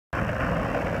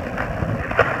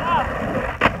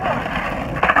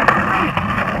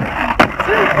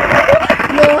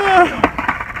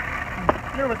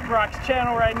Brock's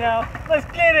channel right now. Let's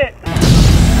get it!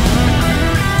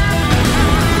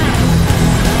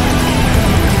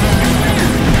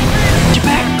 Get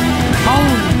back! Oh!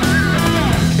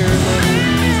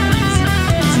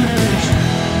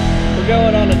 We're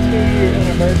going on a 2-year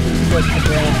anniversary trip to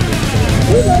Brownsville.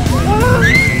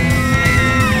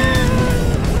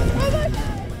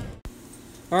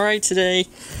 Alright, today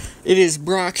it is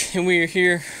Brock and we are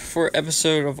here for an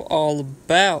episode of All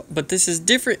About, but this is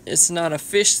different. It's not a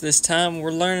fish this time.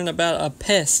 We're learning about a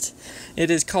pest. It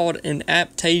is called an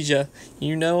Aiptasia.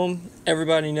 You know them.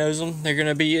 Everybody knows them. They're going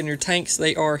to be in your tanks.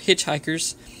 They are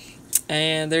hitchhikers.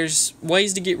 And there's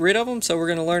ways to get rid of them, so we're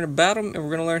going to learn about them, and we're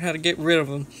going to learn how to get rid of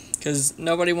them. Because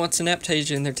nobody wants an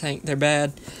Aiptasia in their tank. They're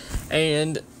bad.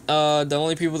 And the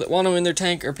only people that want them in their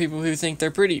tank are people who think they're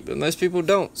pretty, but most people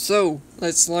don't. So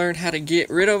let's learn how to get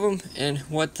rid of them and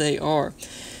what they are.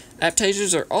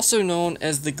 Aiptasias are also known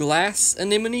as the glass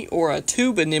anemone or a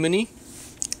tube anemone.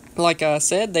 Like I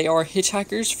said, they are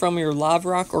hitchhikers from your live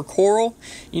rock or coral.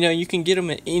 You know, you can get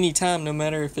them at any time, no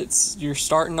matter if it's you're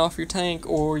starting off your tank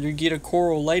or you get a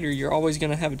coral later. You're always going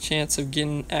to have a chance of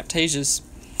getting Aiptasias.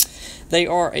 They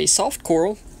are a soft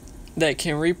coral that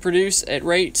can reproduce at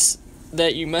rates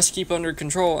that you must keep under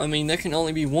control. I mean, there can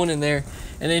only be one in there,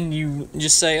 and then you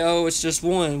just say, oh, it's just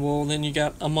one. Well, then you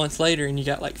got a month later and you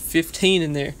got like 15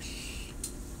 in there.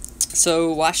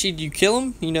 So why should you kill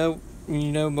them? You know,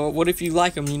 but what if you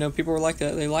like them? You know, people are like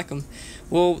that. They like them.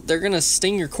 Well, they're gonna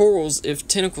sting your corals if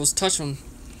tentacles touch them.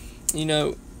 You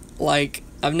know, like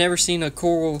I've never seen a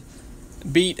coral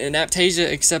beat an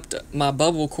Aiptasia except my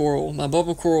bubble coral. My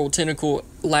bubble coral tentacle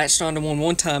latched onto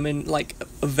one time and like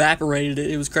evaporated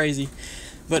it. It was crazy.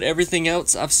 But everything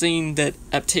else I've seen that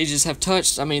Aiptasias have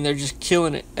touched, I mean, they're just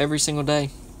killing it every single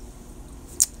day.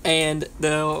 And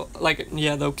they'll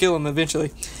kill them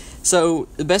eventually. So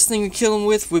the best thing to kill them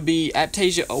with would be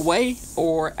Aiptasia away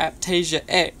or Aiptasia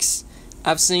X.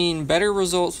 I've seen better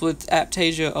results with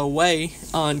Aiptasia away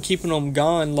on keeping them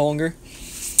gone longer.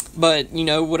 But, you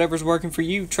know, whatever's working for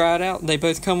you, try it out. They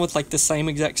both come with, like, the same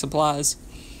exact supplies.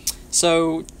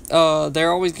 So, they're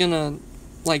always gonna,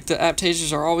 like, the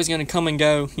Aiptasias are always gonna come and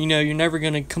go. You know, you're never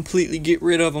gonna completely get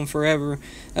rid of them forever.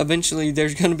 Eventually,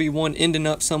 there's gonna be one ending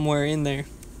up somewhere in there.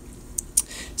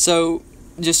 So,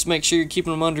 just make sure you're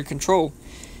keeping them under control.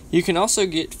 You can also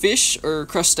get fish or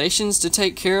crustaceans to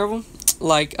take care of them.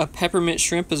 Like, a peppermint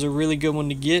shrimp is a really good one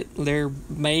to get. Their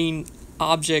main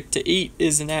object to eat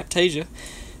is an Aiptasia.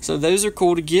 So those are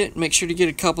cool to get. Make sure to get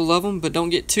a couple of them, but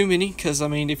don't get too many, because, I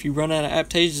mean, if you run out of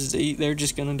Aiptasias to eat, they're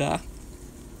just going to die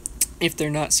if they're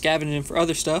not scavenging for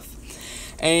other stuff.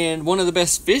 And one of the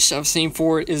best fish I've seen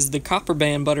for it is the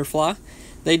copperband butterfly.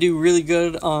 They do really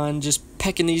good on just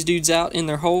pecking these dudes out in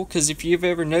their hole, because if you've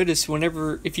ever noticed,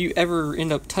 if you ever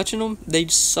end up touching them, they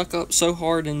just suck up so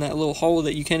hard in that little hole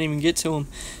that you can't even get to them.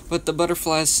 But the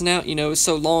butterfly's snout, you know, is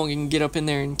so long, you can get up in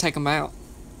there and take them out.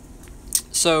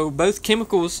 So both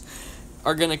chemicals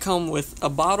are going to come with a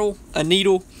bottle, a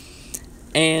needle,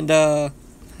 and I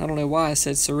don't know why I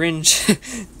said syringe.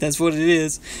 That's what it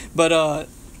is. But,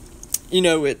 you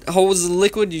know, it holds the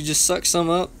liquid. You just suck some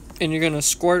up, and you're going to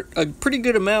squirt a pretty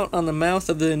good amount on the mouth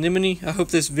of the anemone. I hope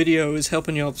this video is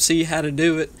helping y'all see how to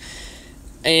do it.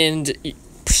 And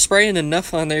spraying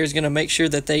enough on there is going to make sure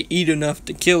that they eat enough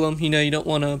to kill them. You know, you don't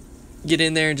want to get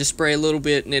in there and just spray a little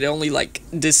bit and it only like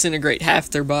disintegrate half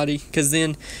their body, because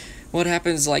then what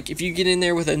happens, like if you get in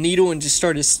there with a needle and just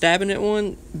started stabbing at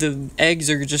one, the eggs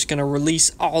are just going to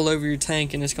release all over your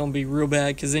tank and it's going to be real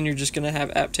bad, because then you're just going to have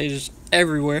Aiptasias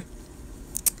everywhere.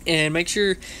 And make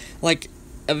sure, like,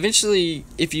 eventually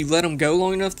if you let them go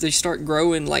long enough, they start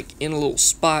growing like in a little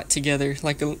spot together,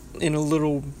 like in a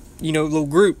little, you know, little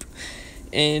group.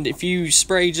 And if you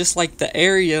spray just like the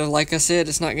area, like I said,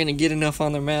 it's not going to get enough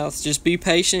on their mouths. Just be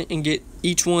patient and get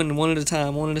each one at a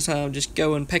time. Just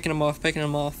go and pecking them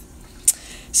off.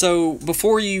 So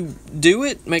before you do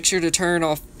it, make sure to turn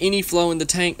off any flow in the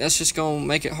tank. That's just going to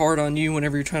make it hard on you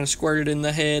whenever you're trying to squirt it in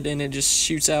the head and it just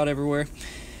shoots out everywhere.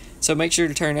 So make sure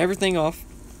to turn everything off.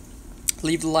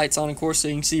 Leave the lights on, of course, so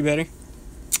you can see better.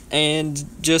 And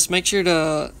just make sure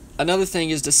to... Another thing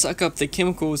is to suck up the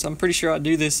chemicals. I'm pretty sure I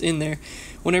do this in there.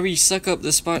 Whenever you suck up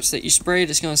the spots that you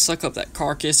sprayed, it's going to suck up that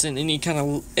carcass and any kind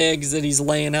of eggs that he's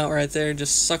laying out right there.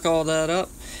 Just suck all that up,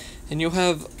 and you'll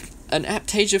have an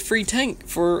Aiptasia-free tank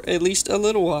for at least a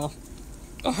little while.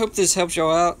 I hope this helps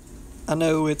y'all out. I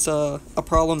know it's a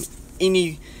problem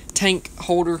any tank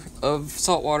holder of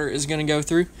saltwater is going to go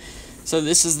through. So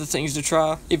this is the things to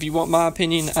try. If you want my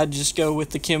opinion, I'd just go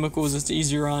with the chemicals. It's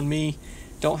easier on me.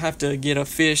 Don't have to get a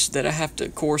fish that I have to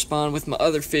correspond with my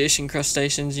other fish and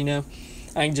crustaceans, you know.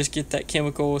 I can just get that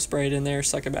chemical sprayed in there,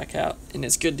 suck it back out, and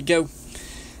it's good to go.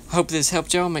 I hope this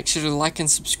helped y'all. Make sure to like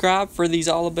and subscribe for these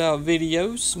all about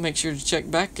videos. Make sure to check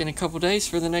back in a couple days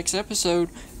for the next episode.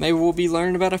 Maybe we'll be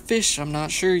learning about a fish. I'm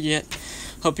not sure yet.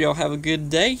 Hope y'all have a good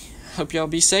day. Hope y'all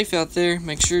be safe out there.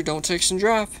 Make sure don't text and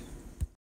drive.